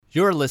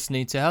You're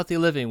listening to Healthy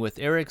Living with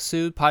Eric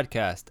Sue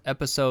podcast,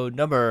 episode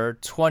number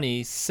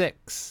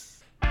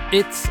 26.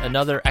 It's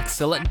another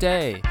excellent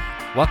day.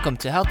 Welcome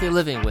to Healthy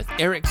Living with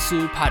Eric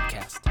Sue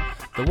podcast,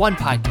 the one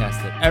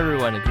podcast that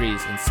everyone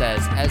agrees and says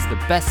has the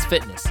best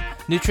fitness,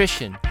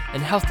 nutrition,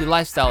 and healthy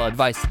lifestyle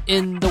advice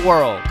in the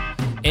world.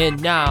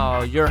 And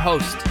now, your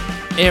host,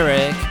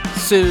 Eric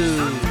Sue.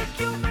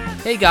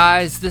 Hey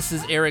guys, this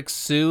is Eric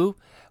Sue.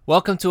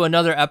 Welcome to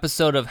another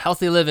episode of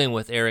Healthy Living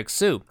with Eric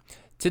Sue.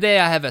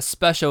 Today I have a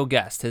special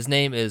guest. His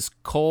name is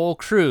Cole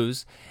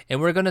Cruz, and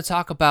we're going to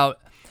talk about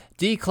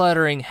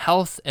decluttering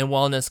health and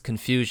wellness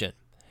confusion,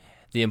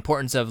 the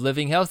importance of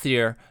living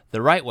healthier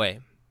the right way.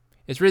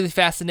 It's really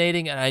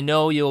fascinating, and I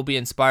know you'll be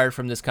inspired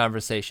from this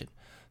conversation.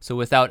 So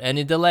without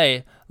any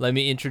delay, let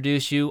me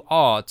introduce you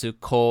all to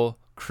Cole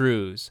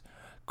Cruz.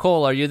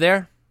 Cole, are you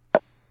there?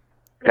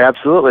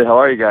 Absolutely. How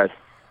are you guys?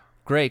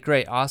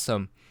 Great,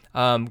 awesome.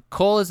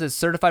 Cole is a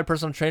certified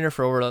personal trainer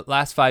for over the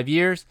last 5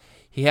 years.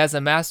 He has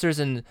a master's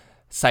in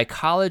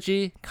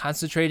psychology,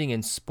 concentrating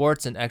in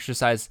sports and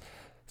exercise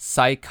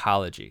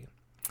psychology.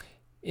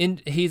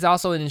 He's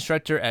also an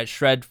instructor at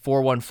Shred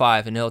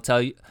 415, and he'll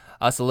tell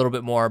us a little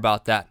bit more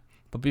about that.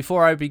 But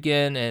before I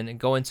begin and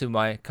go into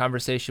my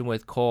conversation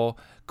with Cole,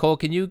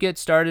 can you get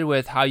started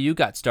with how you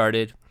got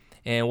started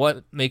and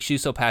what makes you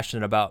so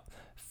passionate about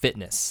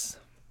fitness?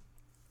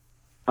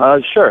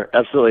 Sure,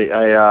 absolutely.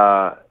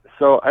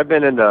 So I've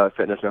been into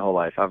fitness my whole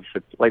life. I've,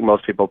 like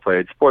most people,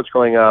 played sports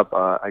growing up.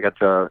 I got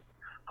to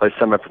play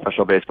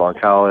semi-professional baseball in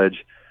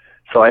college.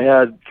 So I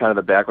had kind of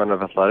the background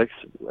of athletics,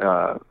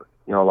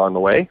 along the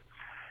way.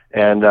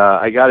 And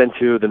I got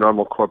into the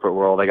normal corporate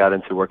world. I got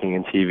into working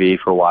in TV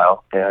for a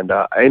while, and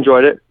I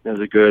enjoyed it. It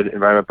was a good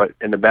environment. But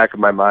in the back of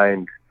my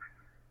mind,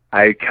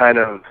 I've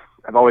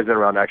always been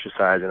around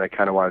exercise, and I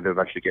kind of wanted to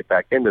eventually get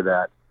back into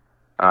that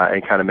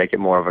and kind of make it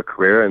more of a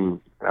career. And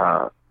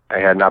I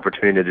had an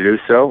opportunity to do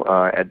so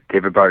at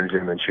David Barton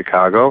Gym in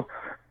Chicago,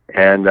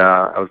 and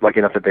I was lucky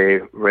enough that they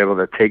were able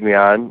to take me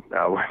on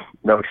with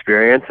no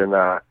experience, and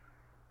I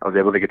was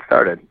able to get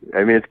started.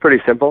 I mean, it's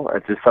pretty simple.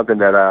 It's just something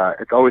that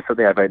it's always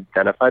something I've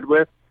identified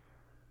with,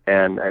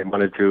 and I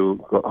wanted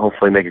to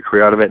hopefully make a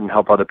career out of it and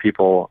help other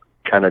people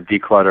kind of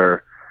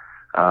declutter,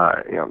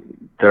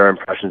 their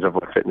impressions of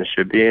what fitness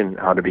should be and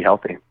how to be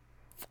healthy.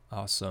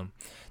 Awesome.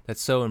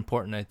 That's so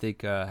important. I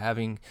think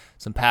having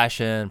some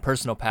passion,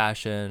 personal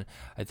passion,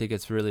 I think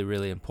it's really,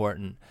 really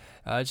important.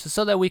 Just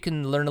so that we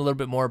can learn a little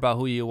bit more about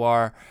who you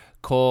are.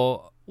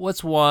 Cole,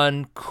 what's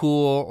one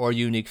cool or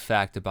unique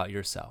fact about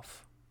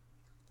yourself?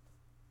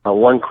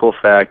 One cool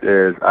fact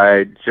is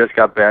I just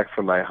got back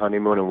from my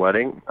honeymoon and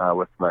wedding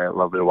with my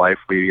lovely wife.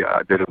 We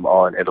did them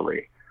all in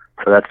Italy.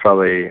 So that's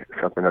probably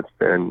something that's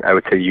been, I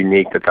would say,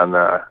 unique that's on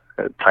the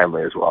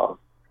timely as well.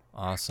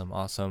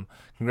 Awesome.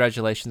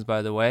 Congratulations,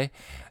 by the way.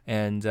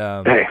 And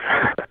Hey.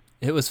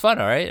 It was fun,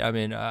 all right? I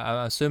mean,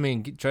 I'm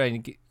assuming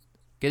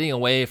getting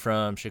away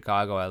from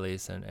Chicago at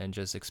least and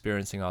just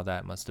experiencing all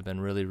that must have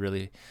been really,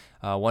 really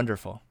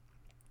wonderful.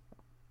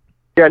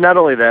 Yeah, not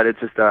only that, it's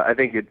just I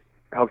think it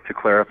helps to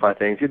clarify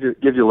things. It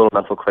just gives you a little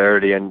mental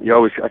clarity, and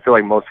I feel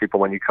like most people,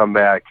 when you come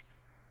back,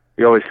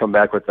 you always come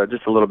back with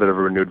just a little bit of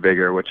a renewed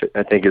vigor, which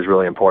I think is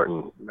really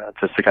important,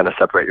 just to kind of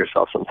separate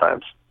yourself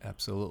sometimes.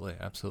 Absolutely.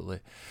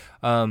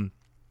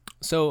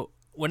 So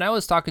when I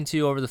was talking to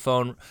you over the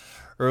phone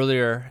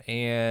earlier,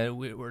 and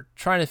we were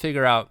trying to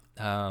figure out,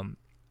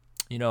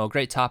 a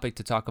great topic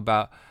to talk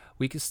about,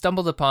 we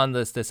stumbled upon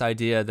this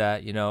idea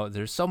that,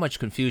 there's so much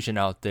confusion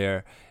out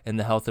there in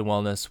the health and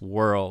wellness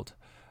world.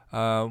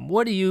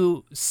 What do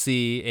you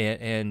see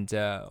and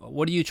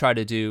what do you try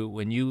to do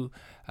when you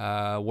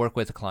work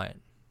with a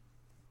client?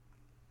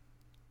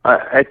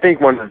 I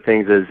think one of the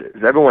things is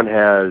everyone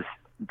has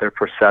their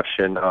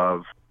perception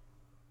of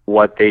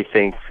what they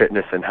think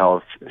fitness and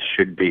health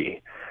should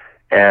be.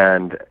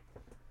 And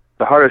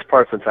the hardest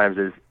part sometimes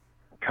is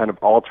kind of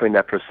altering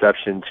that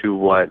perception to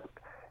what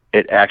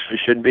it actually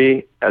should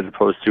be, as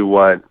opposed to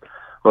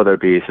whether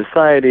it be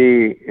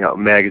society,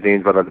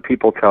 magazines, what other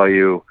people tell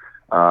you,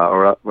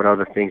 or what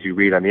other things you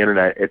read on the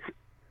internet. It's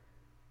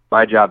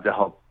my job to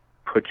help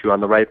put you on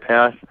the right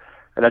path.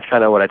 And that's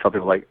kind of what I tell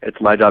people, it's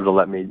my job to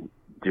let me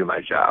do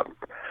my job.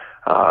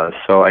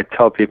 So I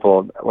tell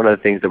people one of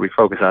the things that we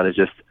focus on is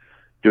just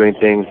doing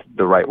things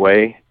the right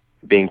way,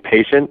 being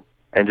patient,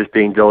 and just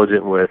being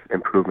diligent with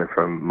improvement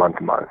from month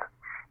to month.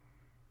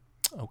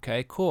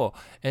 Okay, cool.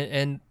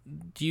 And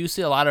do you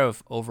see a lot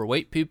of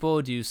overweight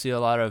people? Do you see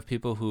a lot of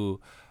people who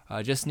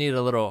just need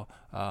a little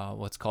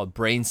what's called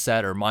brain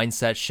set or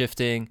mindset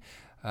shifting?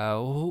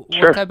 Sure.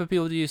 What type of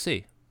people do you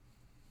see?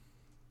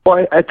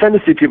 Well, I tend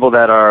to see people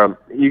that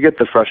you get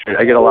the frustrated.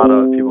 I get a lot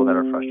of people that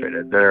are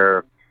frustrated.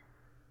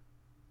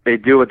 They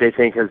do what they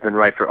think has been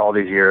right for all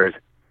these years,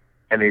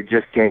 and they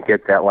just can't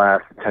get that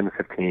last 10 to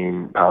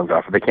 15 pounds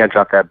off, or they can't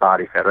drop that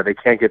body fat, or they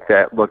can't get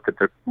that look that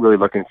they're really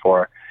looking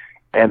for,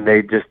 and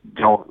they just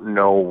don't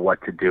know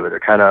what to do. They're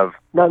kind of,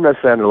 not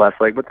necessarily under less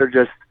leg, but they're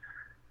just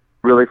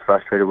really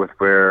frustrated with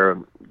where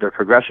their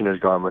progression has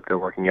gone with their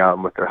working out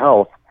and with their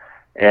health,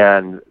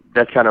 and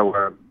that's kind of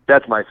where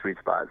that's my sweet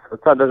spot. So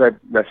it's not that I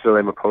necessarily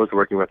am opposed to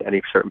working with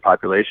any certain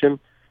population.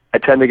 I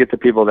tend to get the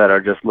people that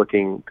are just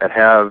looking, that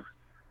have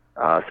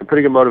some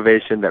pretty good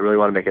motivation, that really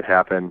want to make it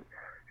happen,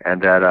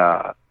 and that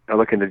are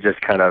looking to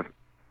just kind of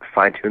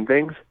fine-tune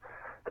things.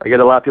 I get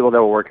a lot of people that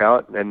will work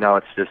out, and now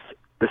it's just,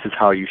 this is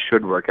how you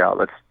should work out.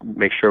 Let's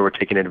make sure we're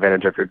taking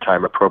advantage of your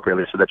time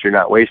appropriately so that you're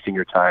not wasting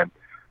your time,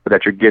 but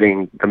that you're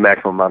getting the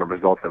maximum amount of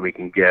results that we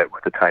can get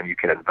with the time you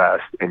can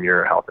invest in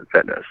your health and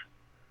fitness.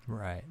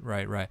 Right.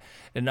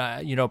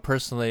 And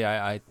personally,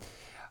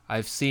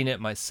 I've seen it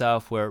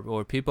myself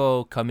where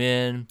people come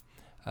in,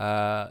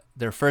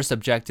 their first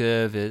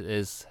objective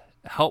is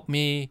help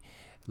me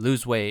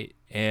lose weight,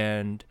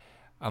 and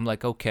I'm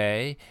like,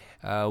 okay,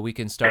 we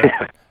can start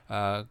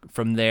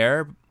from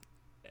there.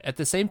 At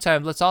the same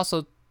time, let's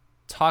also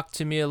talk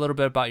to me a little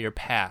bit about your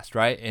past,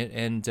 right?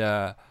 And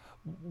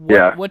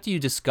what do you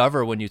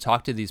discover when you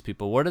talk to these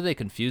people? What are they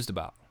confused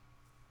about?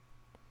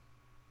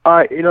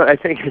 I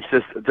think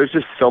there's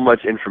just so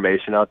much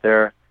information out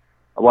there,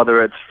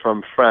 whether it's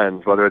from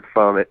friends, whether it's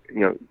from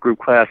group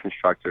class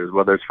instructors,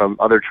 whether it's from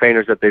other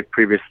trainers that they've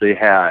previously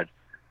had,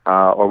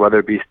 or whether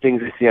it be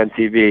things you see on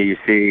TV. You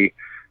see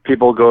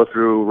people go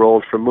through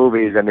roles from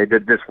movies and they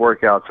did this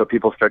workout, so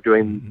people start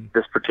doing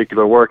this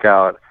particular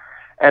workout.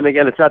 And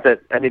again, it's not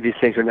that any of these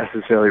things are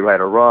necessarily right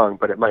or wrong,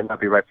 but it might not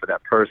be right for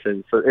that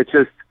person. So it's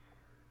just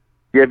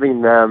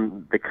giving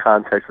them the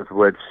context with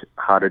which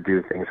how to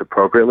do things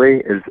appropriately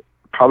is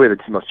probably the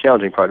most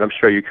challenging part. I'm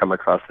sure you come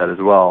across that as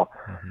well.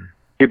 Mm-hmm.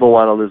 People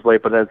want to lose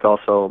weight, but then it's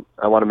also,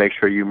 I want to make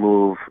sure you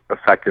move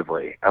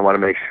effectively. I want to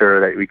make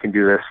sure that we can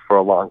do this for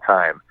a long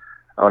time.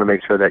 I want to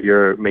make sure that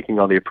you're making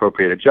all the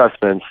appropriate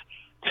adjustments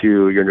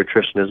to your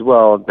nutrition as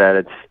well, that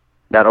it's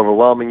not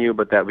overwhelming you,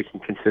 but that we can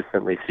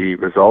consistently see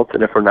results.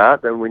 And if we're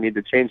not, then we need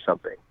to change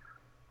something.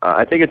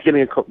 I think it's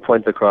getting the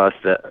point across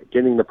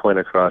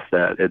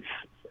that it's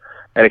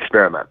an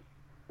experiment.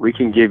 We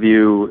can give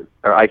you,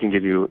 or I can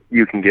give you,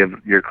 you can give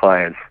your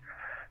clients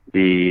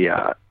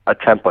a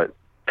template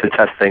to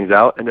test things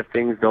out. And if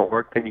things don't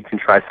work, then you can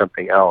try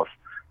something else.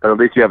 But at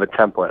least you have a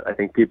template. I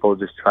think people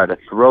just try to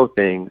throw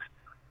things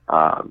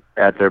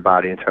at their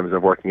body in terms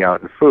of working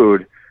out and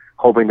food,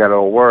 hoping that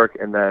it'll work.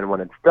 And then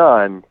when it's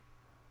done,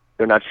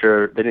 they're not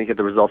sure, they didn't get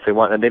the results they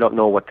want, and they don't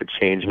know what to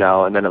change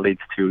now. And then it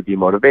leads to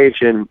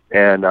demotivation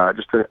and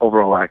just an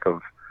overall lack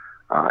of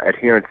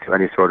adherence to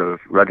any sort of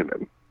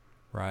regimen.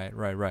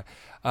 Right.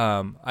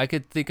 I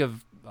could think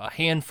of a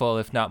handful,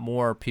 if not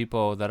more,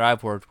 people that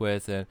I've worked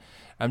with, and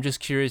I'm just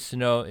curious to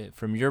know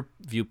from your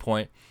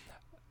viewpoint,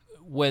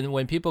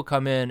 when people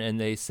come in and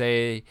they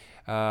say,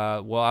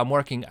 well, I'm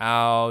working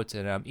out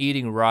and I'm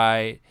eating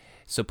right,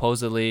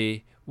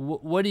 supposedly,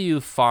 what do you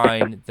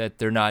find that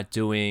they're not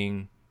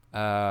doing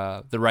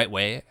the right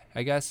way,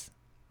 I guess?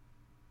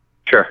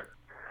 Sure.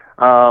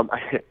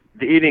 The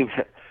eating,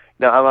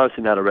 now I'm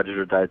obviously not a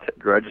registered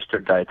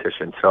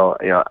dietitian, so,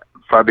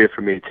 far be it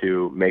for me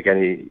to make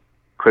any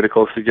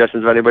critical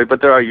suggestions of anybody, but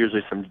there are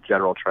usually some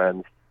general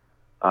trends.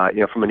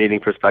 From an eating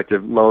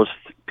perspective, most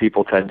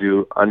people tend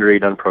to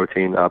undereat on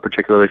protein,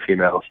 particularly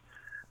females.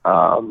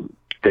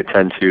 They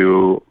tend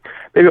to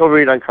maybe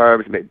overeat on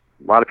carbs. A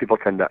lot of people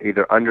tend to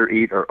either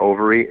undereat or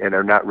overeat, and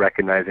they're not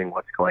recognizing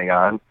what's going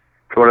on.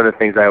 So one of the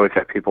things I always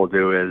have people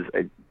do is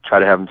I try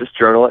to have them just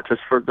journal it,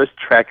 just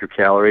track your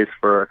calories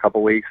for a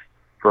couple weeks,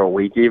 for a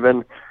week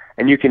even,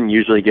 and you can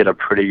usually get a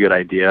pretty good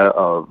idea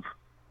of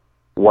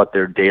what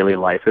their daily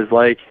life is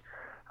like.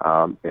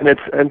 And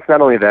it's not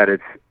only that,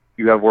 it's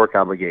you have work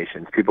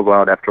obligations. People go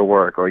out after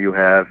work, or you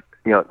have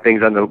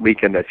things on the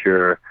weekend that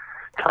you're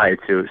tied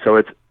to. So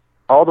it's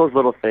all those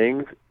little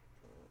things.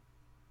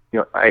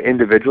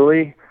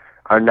 Individually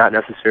are not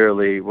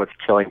necessarily what's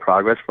killing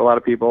progress for a lot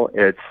of people.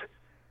 It's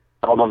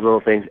all those little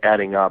things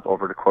adding up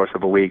over the course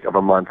of a week, of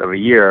a month, of a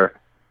year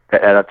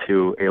that add up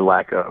to a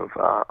lack of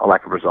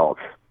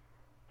results.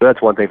 So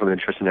that's one thing from the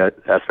nutrition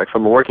aspect.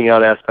 From the working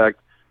out aspect,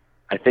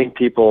 I think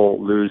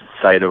people lose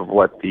sight of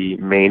one of the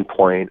main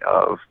points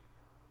of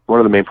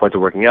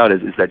working out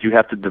is that you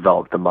have to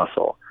develop the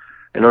muscle.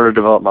 In order to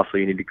develop muscle,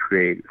 you need to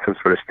create some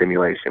sort of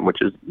stimulation,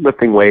 which is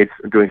lifting weights,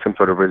 doing some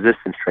sort of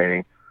resistance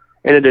training,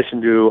 in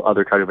addition to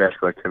other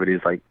cardiovascular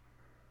activities like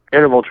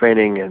interval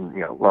training and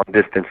long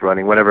distance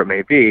running, whatever it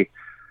may be.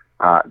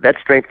 That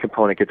strength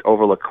component gets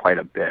overlooked quite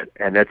a bit,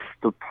 and that's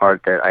the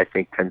part that I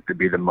think tends to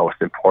be the most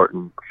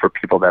important for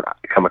people that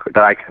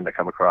I tend to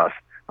come across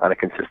on a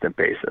consistent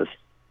basis.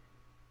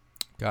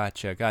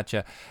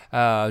 Gotcha.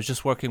 I was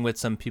just working with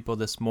some people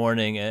this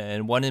morning,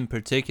 and one in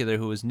particular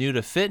who was new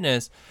to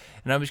fitness,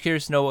 and I was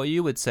curious to know what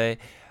you would say.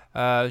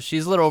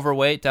 She's a little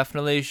overweight,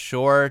 definitely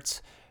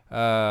short,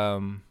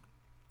 and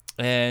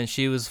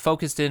she was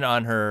focused in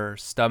on her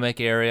stomach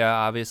area,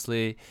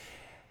 obviously,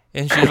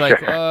 and she's like,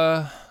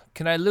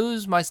 can I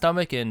lose my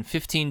stomach in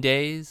 15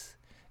 days?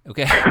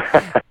 Okay.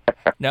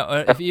 Now,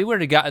 if you were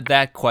to get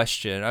that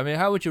question,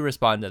 how would you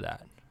respond to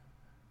that?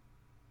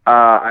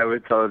 I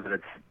would tell her that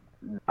it's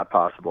not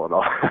possible at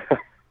all.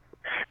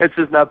 It's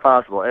just not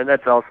possible. And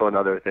that's also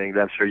another thing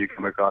that I'm sure you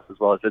come across as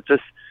well, is it's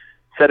just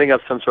setting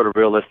up some sort of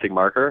realistic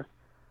marker.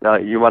 Now,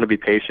 you want to be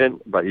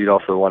patient, but you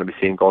also want to be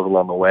seeing goals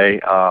along the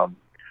way.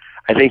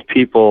 I think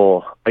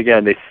people,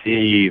 again, they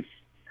see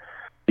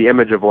the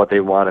image of what they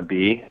want to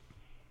be,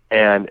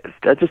 and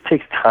that just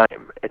takes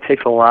time. It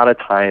takes a lot of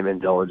time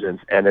and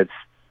diligence, and it's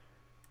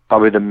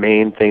probably the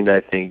main thing that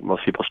I think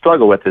most people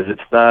struggle with is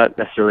it's not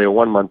necessarily a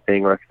 1-month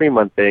thing or a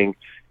 3-month thing.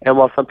 And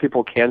while some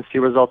people can see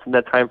results in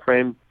that time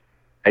frame,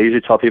 I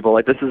usually tell people,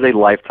 like, this is a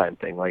lifetime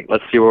thing. Like,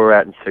 let's see where we're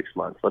at in 6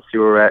 months. Let's see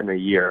where we're at in a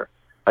year.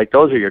 Like,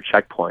 those are your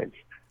checkpoints.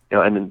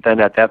 And then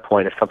at that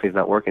point, if something's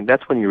not working,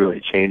 that's when you really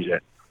change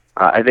it.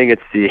 I think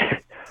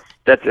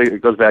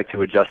it goes back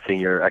to adjusting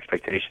your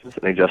expectations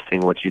and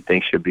adjusting what you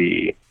think should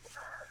be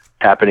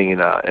happening in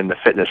the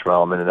fitness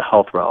realm and in the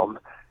health realm.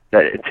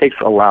 That it takes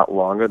a lot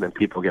longer than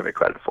people give it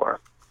credit for.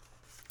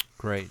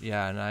 Great,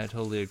 yeah, and I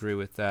totally agree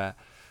with that.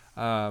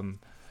 I'm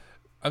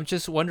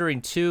just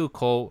wondering too,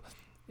 Cole,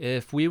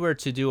 if we were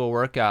to do a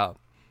workout,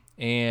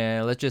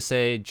 and let's just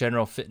say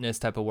general fitness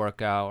type of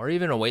workout, or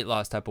even a weight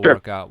loss type of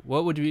workout,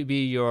 what would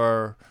be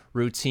your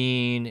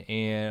routine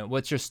and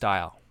what's your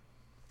style?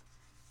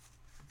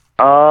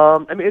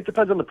 It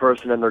depends on the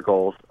person and their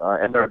goals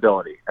and their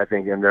ability, I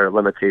think, and their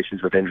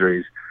limitations with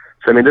injuries.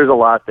 So, there's a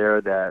lot there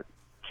that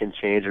can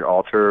change and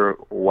alter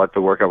what the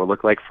workout would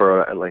look like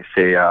for, like,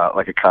 say,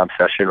 like a comp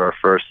session or a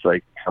first,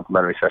 like,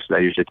 complementary session I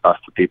usually toss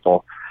to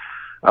people.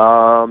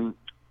 The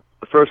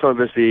first one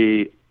would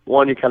be,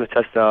 one, you kind of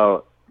test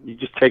out, you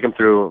just take them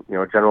through,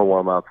 a general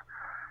warm-up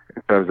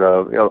in terms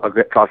of, I'll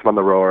toss them on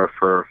the rower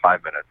for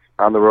 5 minutes.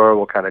 On the rower,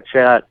 we'll kind of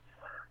chat,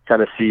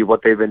 kind of see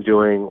what they've been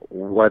doing,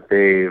 what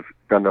they've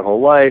done their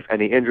whole life,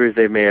 any injuries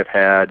they may have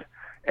had,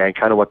 and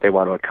kind of what they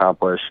want to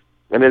accomplish.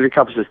 And it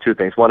accomplishes two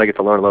things. One, I get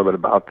to learn a little bit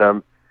about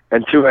them.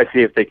 And two, I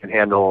see if they can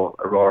handle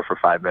a rower for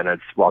 5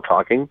 minutes while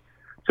talking,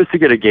 just to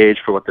get a gauge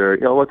for what their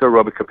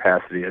aerobic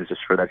capacity is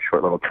just for that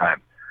short little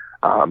time.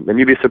 And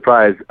you'd be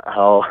surprised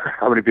how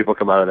many people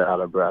come out of that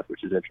out of breath,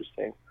 which is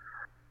interesting.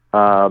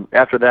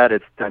 After that,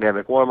 it's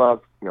dynamic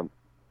warm-up,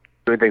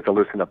 doing things to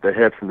loosen up the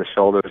hips and the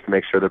shoulders to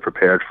make sure they're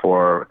prepared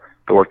for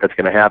the work that's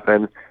going to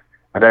happen.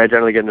 And then I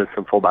generally get into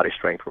some full body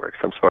strength work,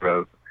 some sort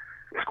of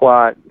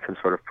squat, some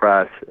sort of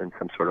press, and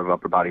some sort of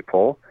upper body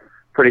pull.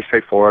 Pretty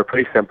straightforward,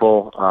 pretty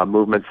simple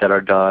movements that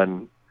are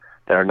done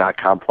that are not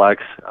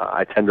complex.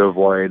 I tend to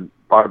avoid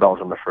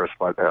barbells on the first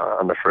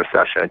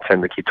session. I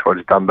tend to keep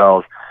towards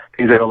dumbbells,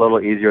 things that are a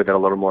little easier, that are a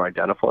little more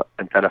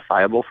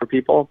identifiable for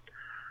people.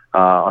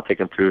 I'll take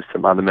them through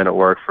some on-the-minute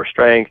work for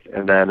strength,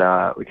 and then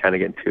we kind of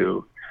get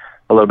into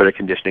a little bit of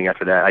conditioning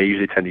after that. I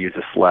usually tend to use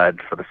a sled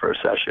for the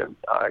first session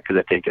because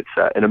I think it's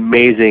an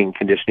amazing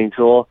conditioning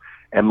tool,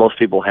 and most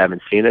people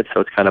haven't seen it, so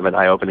it's kind of an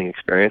eye-opening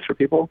experience for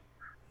people.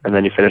 And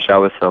then you finish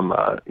out with some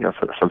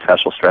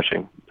fascial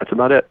stretching. That's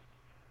about it.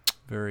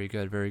 Very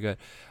good, very good.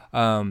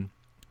 Are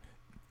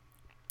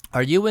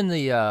you in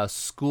the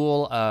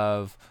school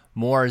of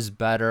more is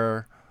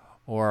better,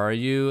 or are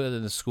you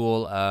in the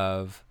school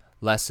of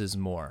less is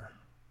more?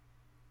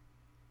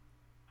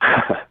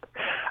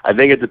 I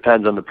think it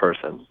depends on the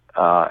person.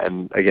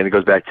 And again, it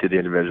goes back to the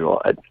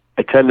individual.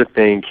 I tend to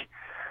think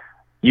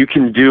you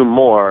can do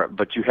more,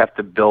 but you have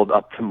to build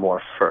up to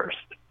more first.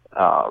 You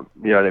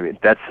know what I mean?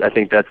 I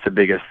think that's the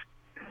biggest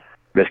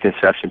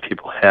misconception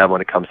people have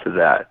when it comes to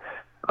that.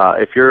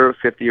 If you're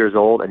 50 years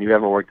old and you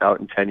haven't worked out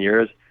in 10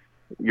 years,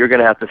 you're going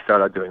to have to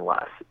start out doing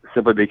less,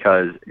 simply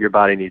because your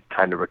body needs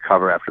time to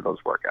recover after those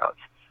workouts.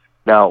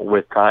 Now,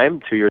 with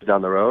time, 2 years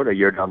down the road, a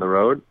year down the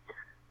road,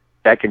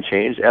 that can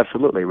change,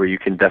 absolutely, where you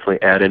can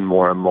definitely add in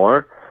more and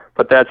more,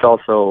 but that's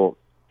also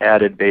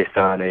added based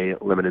on a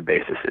limited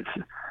basis. It's,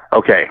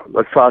 okay,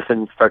 let's toss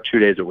in, start 2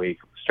 days a week,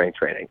 strength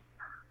training.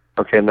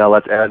 Okay, now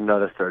let's add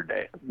another third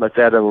day. Let's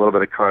add in a little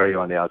bit of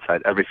cardio on the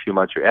outside. Every few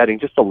months you're adding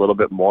just a little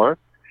bit more.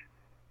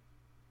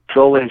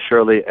 Slowly and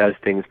surely as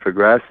things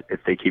progress,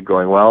 if they keep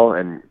going well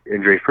and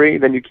injury-free,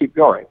 then you keep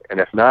going. And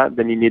if not,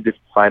 then you need to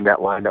find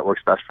that line that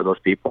works best for those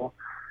people.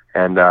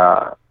 And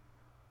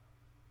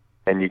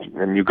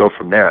you go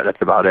from there.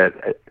 That's about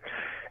it.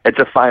 It's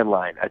a fine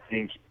line. I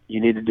think you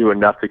need to do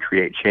enough to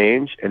create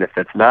change, and if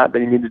that's not,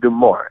 then you need to do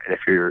more. And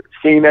if you're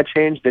seeing that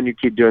change, then you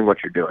keep doing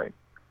what you're doing.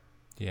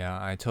 Yeah,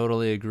 I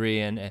totally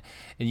agree, and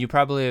you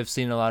probably have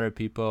seen a lot of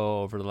people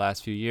over the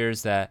last few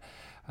years that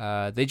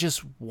they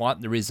just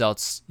want the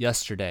results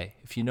yesterday,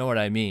 if you know what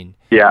I mean.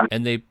 Yeah.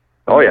 And they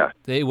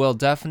will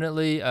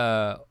definitely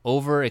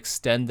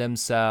overextend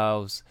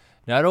themselves,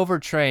 not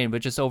overtrain,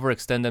 but just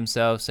overextend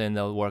themselves, saying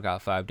they'll work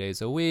out 5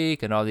 days a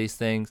week and all these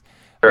things.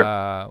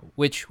 Sure.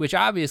 Which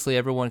obviously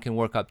everyone can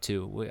work up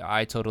to.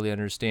 I totally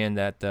understand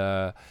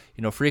that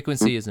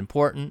frequency is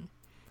important.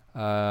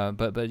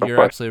 But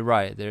you're absolutely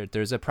right.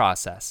 There's a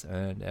process,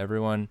 and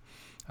everyone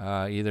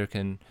either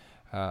can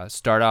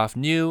start off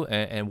new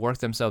and work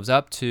themselves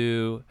up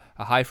to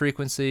a high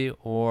frequency,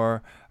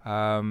 or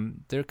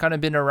they're kind of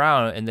been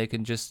around and they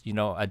can just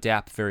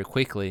adapt very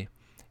quickly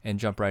and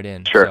jump right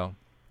in. Sure. So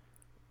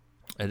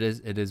it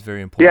is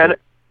very important. Yeah,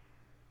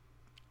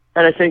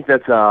 and I think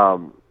that's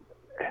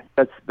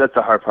that's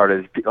the hard part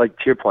is, like,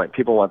 to your point,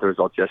 people want the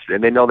results yesterday,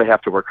 and they know they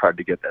have to work hard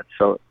to get that.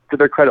 So to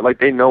their credit, like,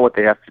 they know what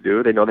they have to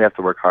do. They know they have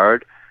to work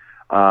hard.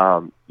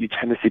 You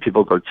tend to see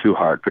people go too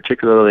hard,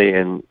 particularly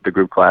in the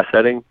group class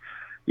setting.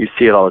 You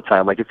see it all the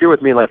time. Like, if you're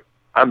with me, like,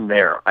 I'm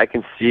there. I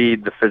can see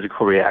the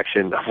physical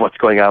reaction of what's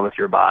going on with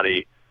your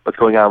body, what's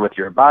going on with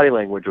your body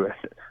language, with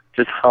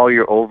just how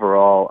your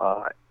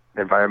overall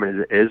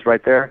environment is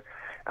right there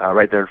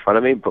in front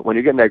of me. But when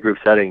you get in that group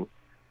setting,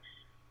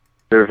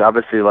 there's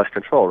obviously less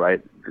control,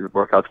 right? The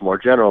workout's more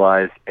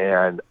generalized,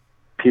 and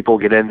people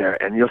get in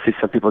there, and you'll see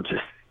some people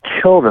just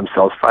kill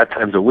themselves 5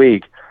 times a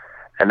week,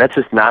 and that's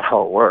just not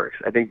how it works.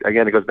 I think,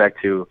 again, it goes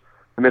back to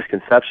the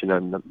misconception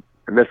and the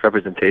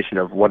misrepresentation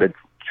of what it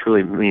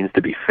truly means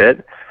to be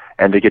fit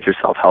and to get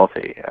yourself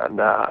healthy.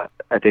 And I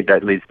think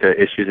that leads to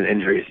issues and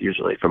injuries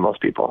usually for most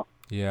people.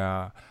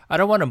 Yeah. I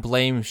don't want to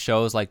blame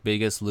shows like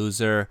Biggest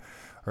Loser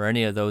or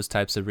any of those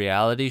types of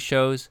reality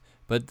shows,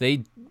 but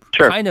they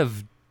kind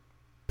of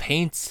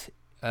paint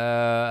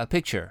a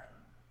picture,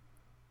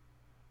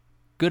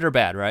 good or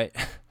bad, right?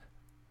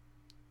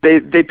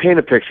 They paint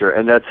a picture,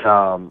 and that's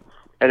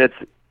and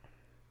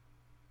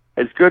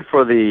it's good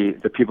for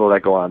the people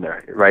that go on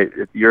there, right?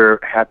 You're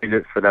happy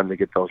for them to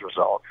get those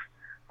results,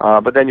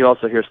 but then you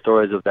also hear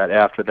stories of that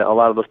after that. A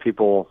lot of those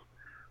people,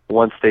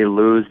 once they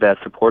lose that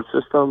support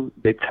system,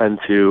 they tend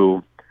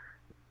to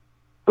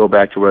go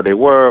back to where they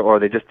were, or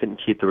they just didn't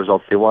keep the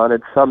results they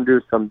wanted. Some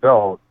do, some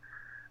don't.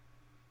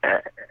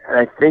 And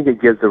I think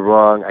it gives the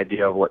wrong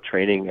idea of what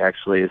training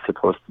actually is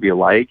supposed to be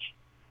like.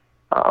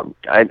 I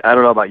don't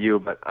know about you,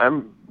 but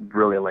I'm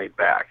really laid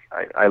back.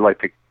 I like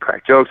to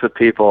crack jokes with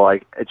people.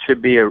 It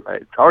should be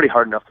it's already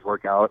hard enough to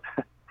work out,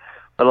 let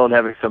alone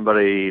having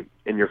somebody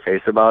in your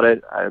face about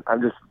it.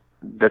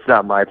 That's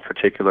not my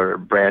particular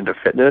brand of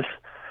fitness.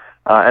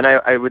 And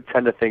I would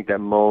tend to think that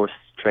most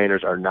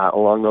trainers are not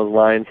along those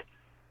lines,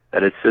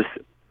 that it's just,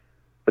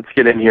 let's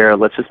get in here,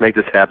 let's just make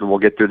this happen, we'll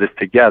get through this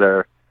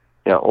together.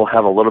 We'll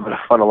have a little bit of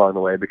fun along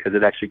the way, because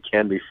it actually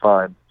can be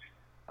fun.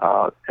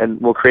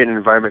 And we'll create an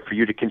environment for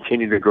you to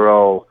continue to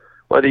grow,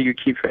 whether you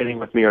keep training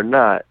with me or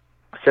not,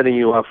 setting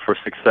you up for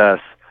success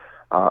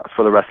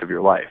for the rest of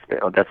your life.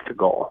 That's the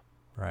goal.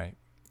 Right.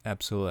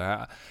 Absolutely.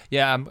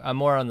 I'm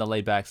more on the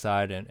laid back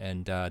side,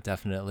 and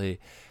definitely,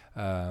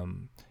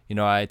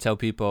 I tell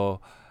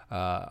people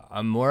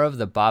I'm more of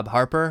the Bob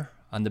Harper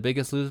on The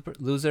Biggest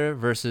Loser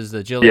versus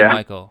the Jillian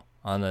Michael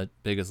on The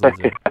Biggest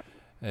Loser,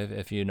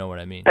 if you know what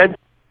I mean.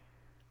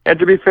 And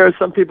to be fair,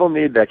 some people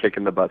need that kick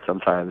in the butt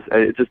sometimes.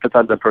 It just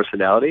depends on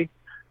personality.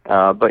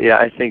 But yeah,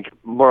 I think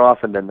more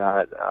often than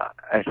not,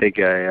 I think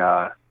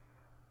a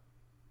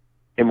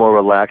more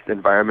relaxed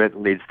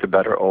environment leads to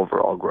better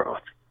overall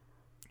growth.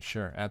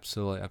 Sure,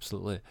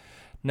 absolutely.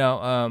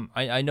 Now,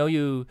 I know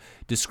you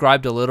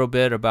described a little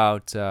bit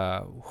about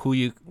who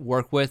you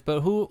work with,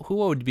 but who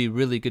would be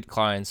really good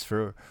clients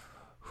for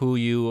who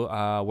you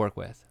work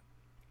with?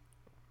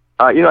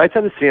 I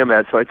tend to see them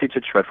so I teach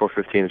at Shred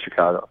 415 in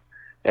Chicago.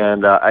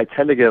 And I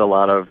tend to get a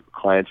lot of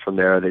clients from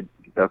there.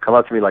 They'll come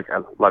up to me like,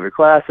 I love your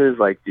classes,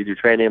 like, do you do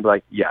training? I'm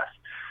like, yes.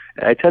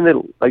 And I tend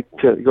to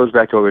it goes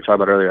back to what we were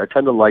talking about earlier. I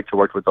tend to like to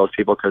work with those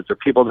people because they're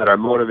people that are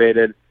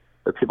motivated.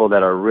 They're people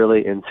that are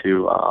really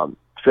into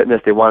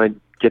fitness. They want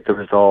to get the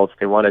results.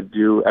 They want to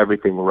do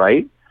everything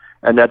right.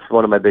 And that's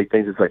one of my big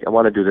things. Is like, I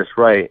want to do this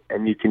right.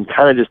 And you can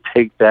kind of just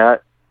take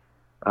that,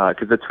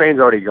 because the train's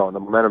already going.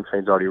 The momentum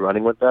train's already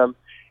running with them.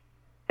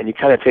 And you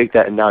kind of take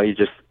that, and now you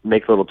just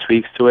make little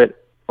tweaks to it,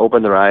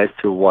 open their eyes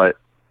to what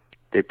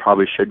they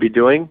probably should be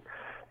doing,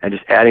 and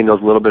just adding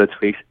those little bit of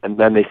tweaks, and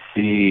then they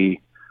see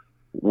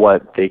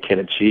what they can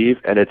achieve,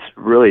 and it's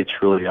really,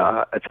 truly,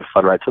 it's a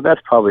fun ride. So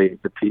that's probably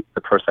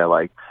the person I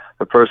like,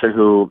 the person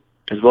who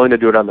is willing to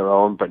do it on their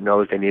own, but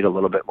knows they need a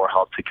little bit more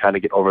help to kind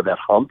of get over that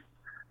hump.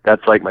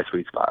 That's like my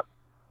sweet spot.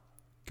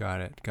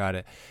 Got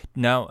it.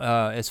 Now,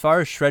 as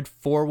far as Shred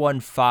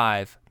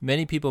 415,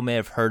 many people may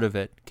have heard of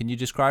it. Can you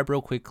describe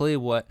real quickly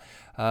what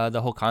the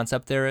whole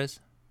concept there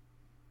is?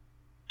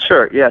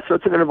 Sure, yeah. So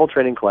it's an interval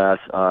training class.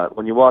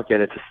 When you walk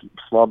in, it's a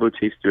small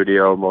boutique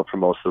studio for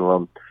most of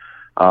them.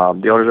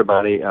 The owners are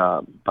Bonnie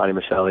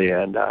Michelli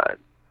and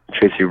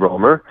Tracy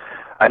Romer.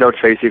 I know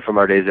Tracy from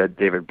our days at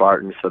David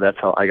Barton, so that's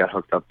how I got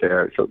hooked up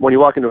there. So when you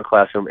walk into a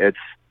classroom, it's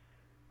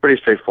pretty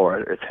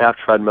straightforward. It's half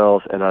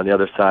treadmills, and on the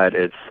other side,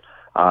 it's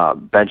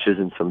benches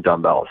and some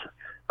dumbbells,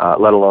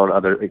 let alone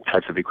other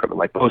types of equipment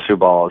like BOSU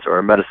balls or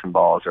medicine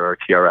balls or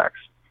TRX.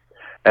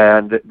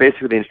 And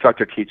basically, the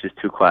instructor teaches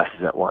 2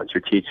 classes at once.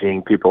 You're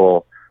teaching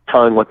people,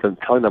 telling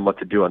them what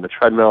to do on the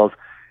treadmills,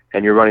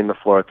 and you're running the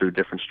floor through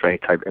different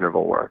strength type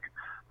interval work.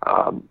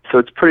 So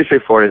it's pretty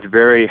straightforward. It's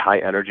very high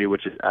energy,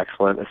 which is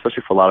excellent,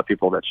 especially for a lot of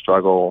people that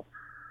struggle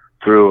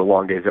through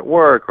long days at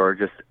work or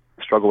just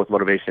struggle with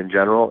motivation in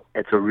general.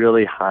 It's a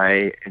really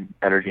high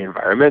energy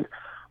environment,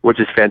 which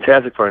is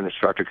fantastic for an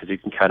instructor because you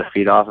can kind of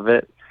feed off of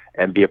it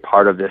and be a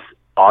part of this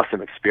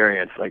awesome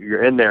experience. Like,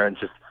 you're in there and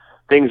just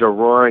things are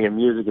roaring and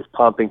music is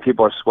pumping,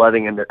 people are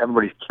sweating, and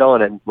everybody's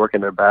killing it and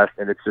working their best,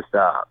 and it's just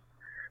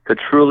it's a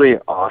truly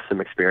awesome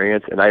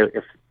experience. And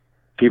if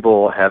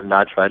people have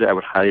not tried it, I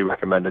would highly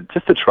recommend it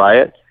just to try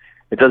it.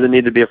 It doesn't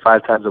need to be a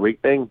 5 times a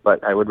week thing,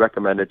 but I would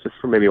recommend it just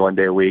for maybe 1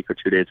 day a week or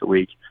 2 days a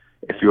week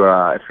if you're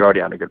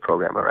already on a good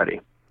program already.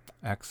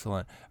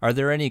 Excellent. Are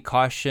there any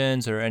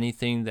cautions or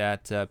anything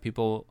that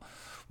people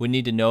would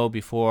need to know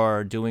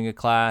before doing a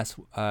class,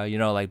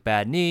 like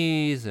bad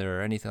knees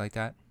or anything like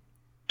that?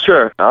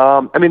 Sure.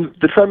 I mean,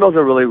 the treadmills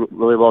are really,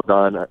 really well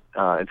done.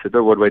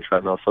 They're Woodway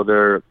treadmills, so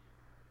they're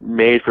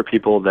made for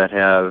people that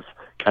have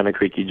kind of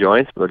creaky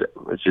joints,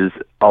 which is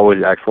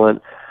always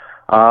excellent.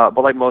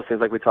 But like most things,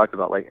 like we talked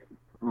about, like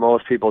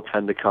most people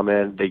tend to come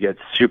in, they get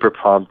super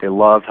pumped, they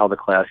love how the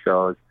class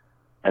goes,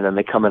 and then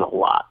they come in a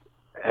lot.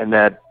 And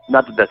not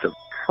that that's a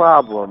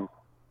problem,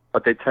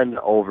 but they tend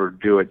to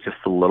overdo it just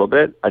a little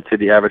bit. I'd say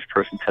the average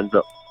person tends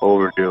to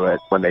overdo it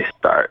when they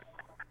start.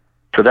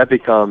 So that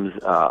becomes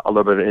a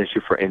little bit of an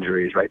issue for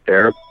injuries right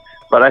there.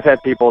 But I've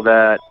had people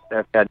that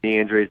have had knee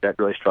injuries that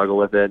really struggle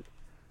with it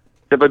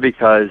simply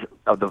because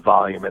of the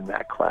volume in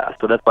that class.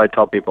 So that's why I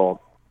tell people,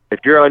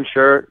 if you're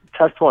unsure,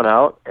 test one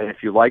out, and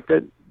if you liked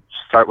it,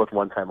 start with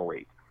 1 time a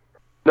week.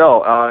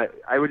 No,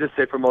 I would just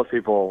say for most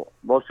people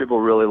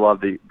really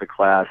love the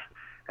class,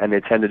 and they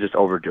tend to just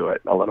overdo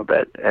it a little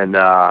bit. And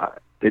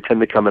they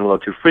tend to come in a little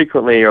too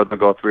frequently, or they'll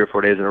go 3 or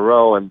 4 days in a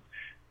row, and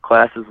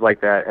classes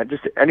like that, and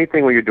just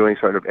anything where you're doing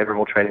sort of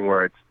interval training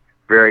where it's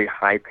very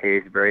high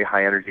pace, very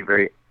high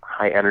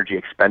energy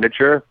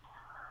expenditure,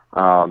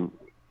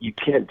 you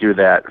can't do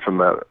that from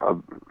a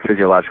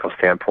physiological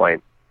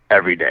standpoint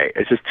every day.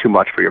 It's just too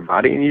much for your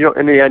body, and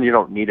in the end, you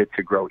don't need it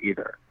to grow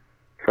either.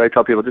 So I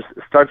tell people, just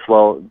start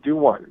slow, do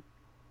 1.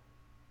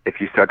 If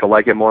you start to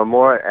like it more and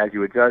more, as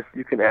you adjust,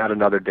 you can add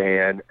another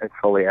day in and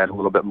slowly add a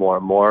little bit more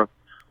and more.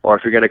 Or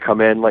if you're going to come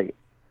in, like,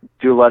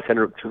 do less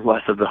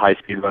of the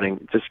high-speed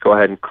running. Just go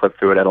ahead and clip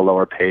through it at a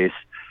lower pace.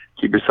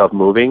 Keep yourself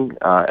moving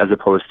as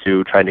opposed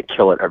to trying to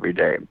kill it every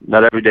day.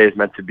 Not every day is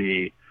meant to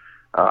be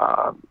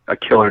a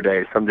killer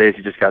day. Some days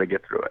you just got to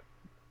get through it.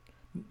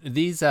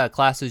 These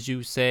classes,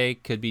 you say,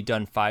 could be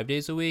done 5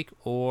 days a week,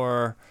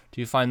 or do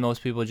you find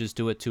most people just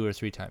do it 2 or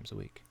 3 times a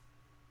week?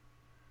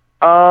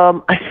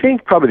 I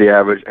think probably the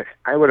average,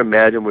 I would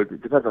imagine,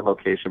 depends on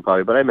location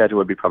probably, but I imagine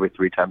would be probably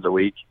 3 times a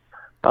week.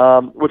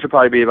 Which would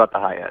probably be about the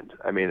high end.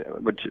 I mean,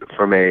 which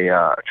from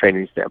a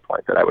training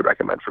standpoint that I would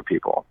recommend for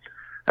people.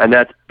 And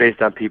that's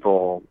based on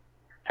people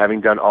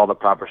having done all the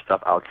proper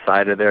stuff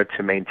outside of there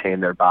to maintain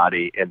their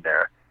body in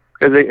there.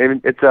 Because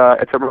it's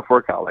a rough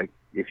workout. Like,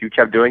 if you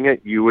kept doing it,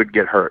 you would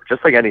get hurt,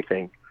 just like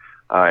anything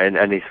in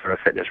any sort of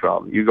fitness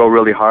realm. You go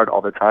really hard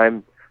all the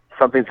time,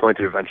 something's going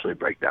to eventually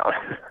break down.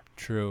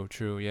 True.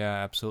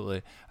 Yeah,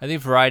 absolutely. I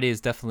think variety is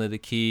definitely the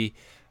key.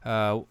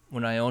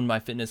 When I owned my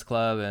fitness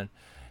club and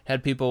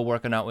had people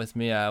working out with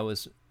me, I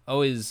was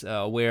always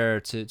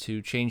aware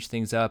to change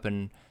things up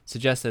and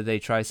suggest that they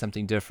try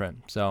something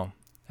different. So,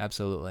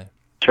 absolutely.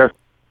 Sure.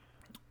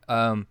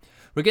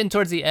 We're getting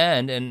towards the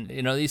end, and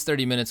these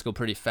 30 minutes go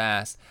pretty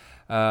fast.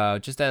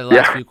 Just the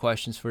last few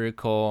questions for you,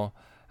 Cole.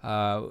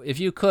 If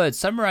you could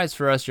summarize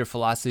for us your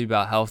philosophy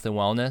about health and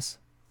wellness.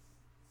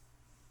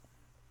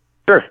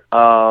 Sure.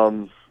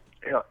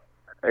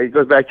 It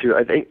goes back to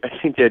I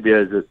think the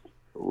idea is that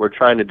we're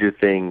trying to do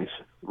things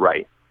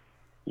right.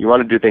 You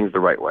want to do things the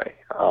right way.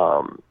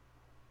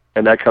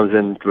 And that comes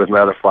in with my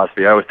other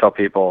philosophy. I always tell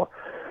people,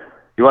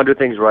 you want to do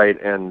things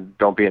right and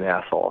don't be an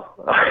asshole.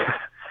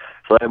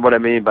 So what I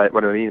mean by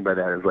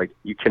that is, like,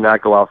 you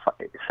cannot go out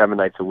 7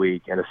 nights a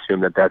week and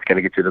assume that that's going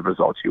to get you the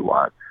results you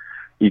want.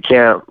 You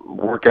can't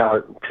work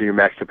out to your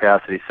max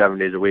capacity 7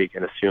 days a week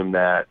and assume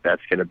that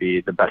that's going to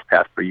be the best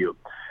path for you.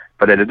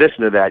 But in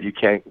addition to that, you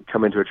can't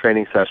come into a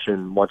training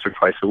session once or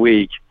twice a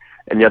week,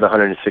 and the other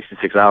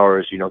 166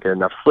 hours, you don't get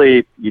enough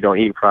sleep, you don't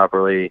eat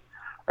properly.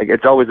 Like,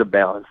 it's always a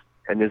balance.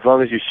 And as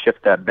long as you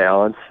shift that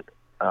balance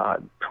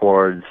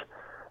towards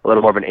a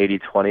little more of an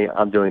 80-20,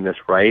 I'm doing this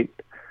right,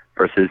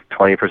 versus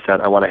 20%,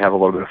 I want to have a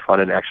little bit of fun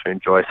and actually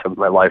enjoy some of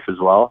my life as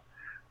well.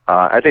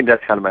 I think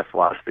that's kind of my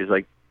philosophy. Is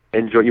like,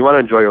 you want to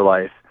enjoy your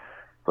life,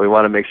 but we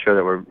want to make sure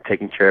that we're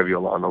taking care of you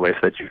along the way so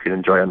that you can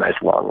enjoy a nice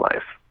long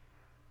life.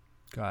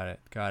 Got it.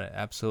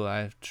 Absolutely.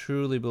 I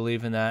truly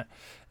believe in that.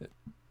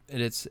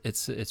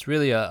 It's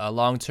really a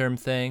long-term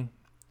thing.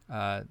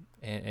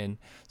 And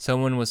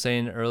someone was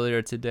saying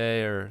earlier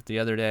today or the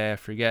other day, I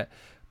forget,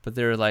 but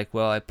they're like,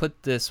 well, I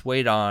put this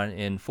weight on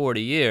in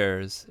 40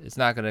 years. It's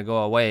not going to go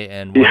away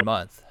in 1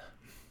 month.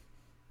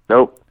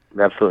 Nope,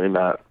 absolutely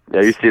not.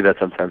 Yeah, you see that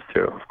sometimes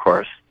too, of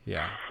course.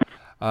 Yeah.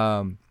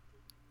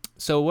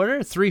 So what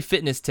are 3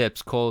 fitness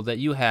tips, Cole, that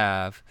you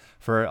have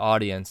for our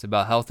audience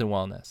about health and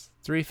wellness?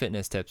 3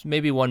 fitness tips,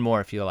 maybe one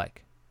more if you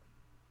like.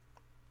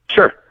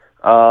 Sure.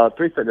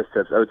 3 fitness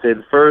tips. I would say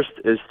the first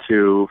is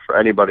for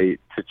anybody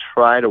to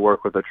try to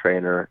work with a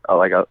trainer,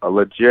 like a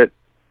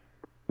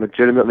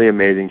legitimately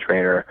amazing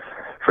trainer,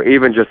 for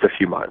even just a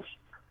few months,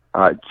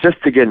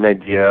 just to get an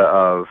idea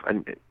of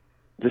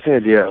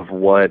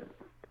what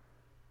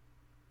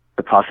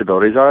the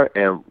possibilities are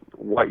and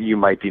what you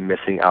might be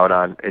missing out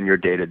on in your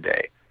day to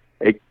day.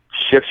 It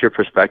shifts your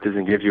perspectives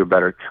and gives you a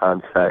better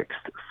context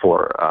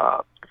for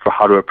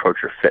how to approach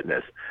your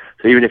fitness.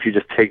 So even if you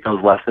just take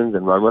those lessons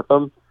and run with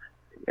them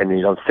and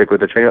you don't stick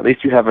with the training, at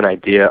least you have an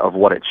idea of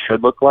what it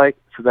should look like.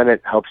 So then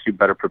it helps you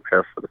better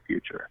prepare for the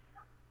future.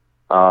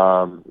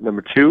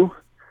 Number 2,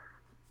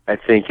 I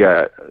think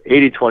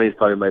 80-20 is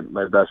probably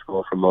my best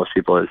goal for most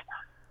people, is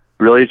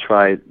really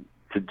try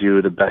to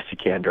do the best you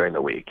can during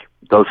the week.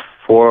 Those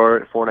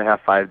 4.5,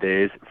 5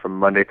 days from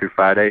Monday through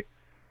Friday,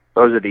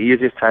 those are the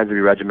easiest times to be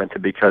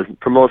regimented because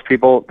for most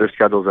people, their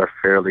schedules are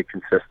fairly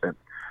consistent.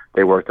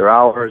 They work their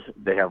hours,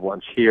 they have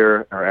lunch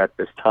here or at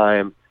this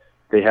time,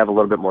 they have a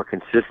little bit more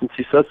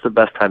consistency, so that's the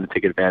best time to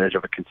take advantage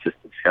of a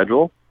consistent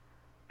schedule.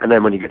 And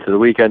then when you get to the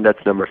weekend,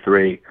 that's number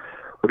 3.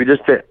 If you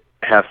just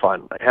have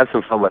fun, have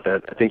some fun with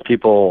it. I think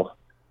people,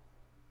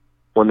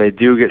 when they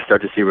do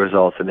start to see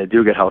results and they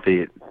do get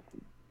healthy,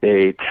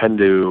 they tend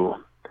to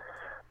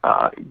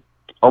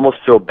almost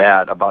feel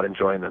bad about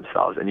enjoying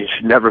themselves, and you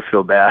should never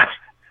feel bad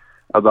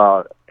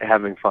about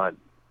having fun.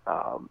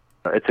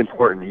 It's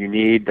important. You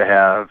need to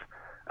have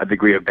a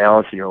degree of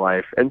balance in your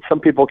life, and some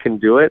people can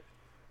do it,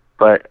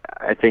 but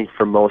I think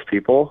for most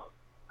people,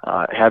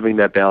 having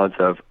that balance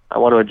of, I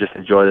want to just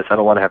enjoy this. I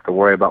don't want to have to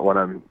worry about when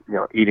I'm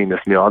eating this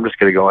meal. I'm just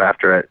going to go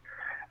after it,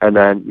 and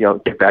then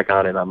get back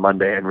on it on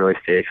Monday and really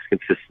stay as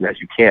consistent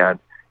as you can.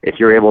 If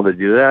you're able to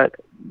do that,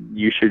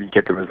 you should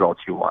get the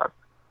results you want.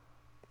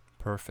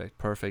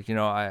 Perfect.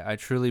 I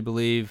truly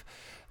believe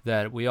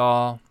that we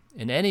all,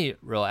 in any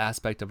real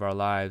aspect of our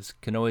lives,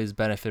 can always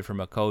benefit from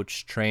a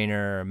coach,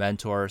 trainer, or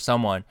mentor, or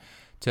someone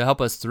to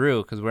help us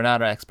through, because we're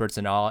not experts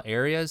in all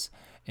areas.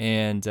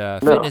 And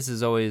fitness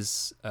is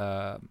always,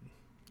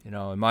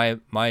 in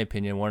my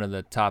opinion, one of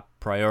the top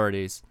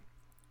priorities.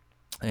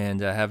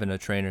 And having a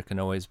trainer can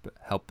always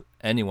help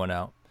anyone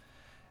out.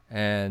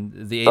 And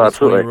the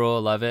 80-20 rule,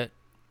 I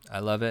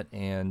love it,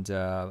 and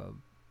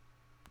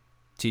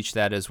teach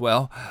that as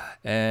well.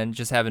 And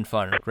just having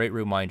fun, great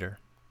reminder.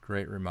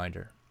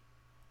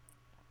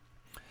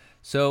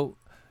 So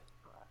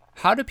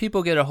how do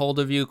people get a hold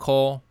of you,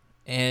 Cole?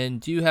 And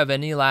do you have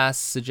any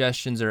last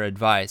suggestions or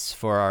advice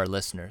for our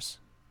listeners?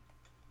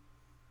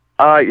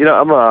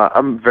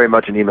 I'm very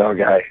much an email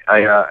guy.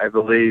 I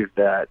believe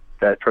that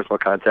personal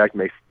contact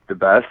makes the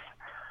best.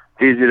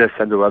 It's easy to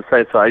send to a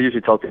website, so I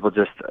usually tell people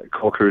just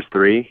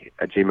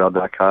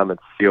colecruz3@gmail.com.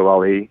 It's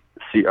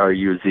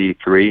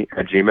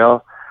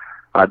COLECRUZ3@gmail.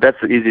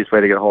 That's the easiest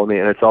way to get a hold of me,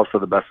 and it's also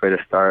the best way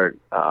to start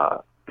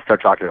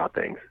talking about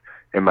things,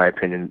 in my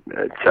opinion.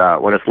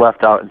 It's when it's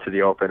left out into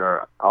the open,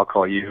 or I'll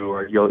call you,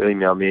 or you'll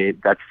email me,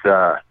 that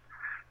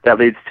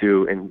leads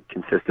to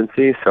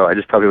inconsistency. So I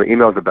just tell people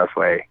email is the best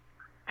way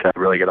to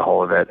really get a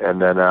hold of it.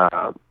 And then,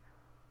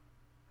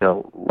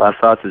 last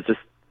thoughts is just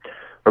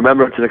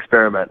remember it's an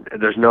experiment.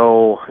 There's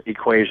no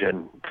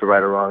equation to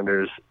right or wrong.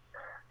 There's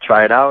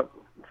try it out.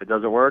 If it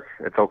doesn't work,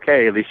 it's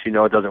okay. At least it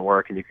doesn't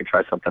work, and you can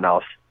try something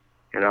else.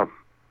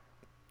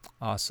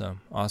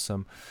 Awesome.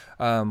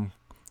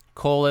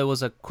 Cole, it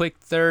was a quick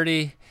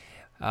 30.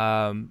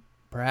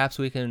 Perhaps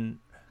we can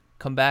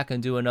come back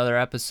and do another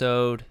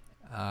episode.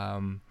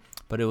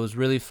 But it was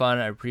really fun.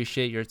 I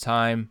appreciate your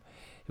time.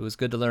 It was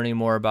good to learning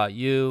more about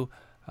you,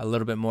 a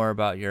little bit more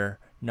about your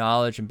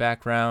knowledge and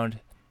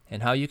background,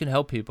 and how you can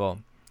help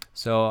people.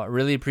 So I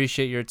really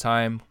appreciate your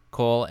time,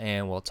 Cole,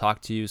 and we'll talk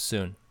to you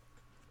soon.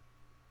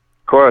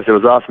 Of course. It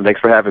was awesome.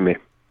 Thanks for having me.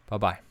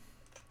 Bye-bye.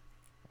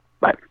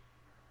 Bye.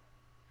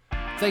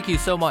 Thank you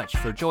so much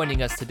for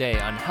joining us today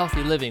on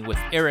Healthy Living with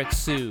Eric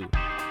Sue.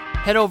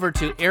 Head over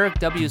to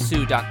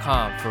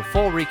ericwsue.com for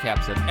full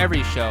recaps of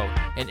every show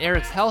and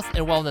Eric's health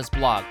and wellness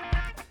blog.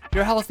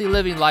 Your healthy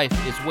living life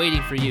is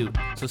waiting for you,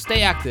 so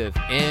stay active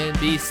and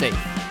be safe.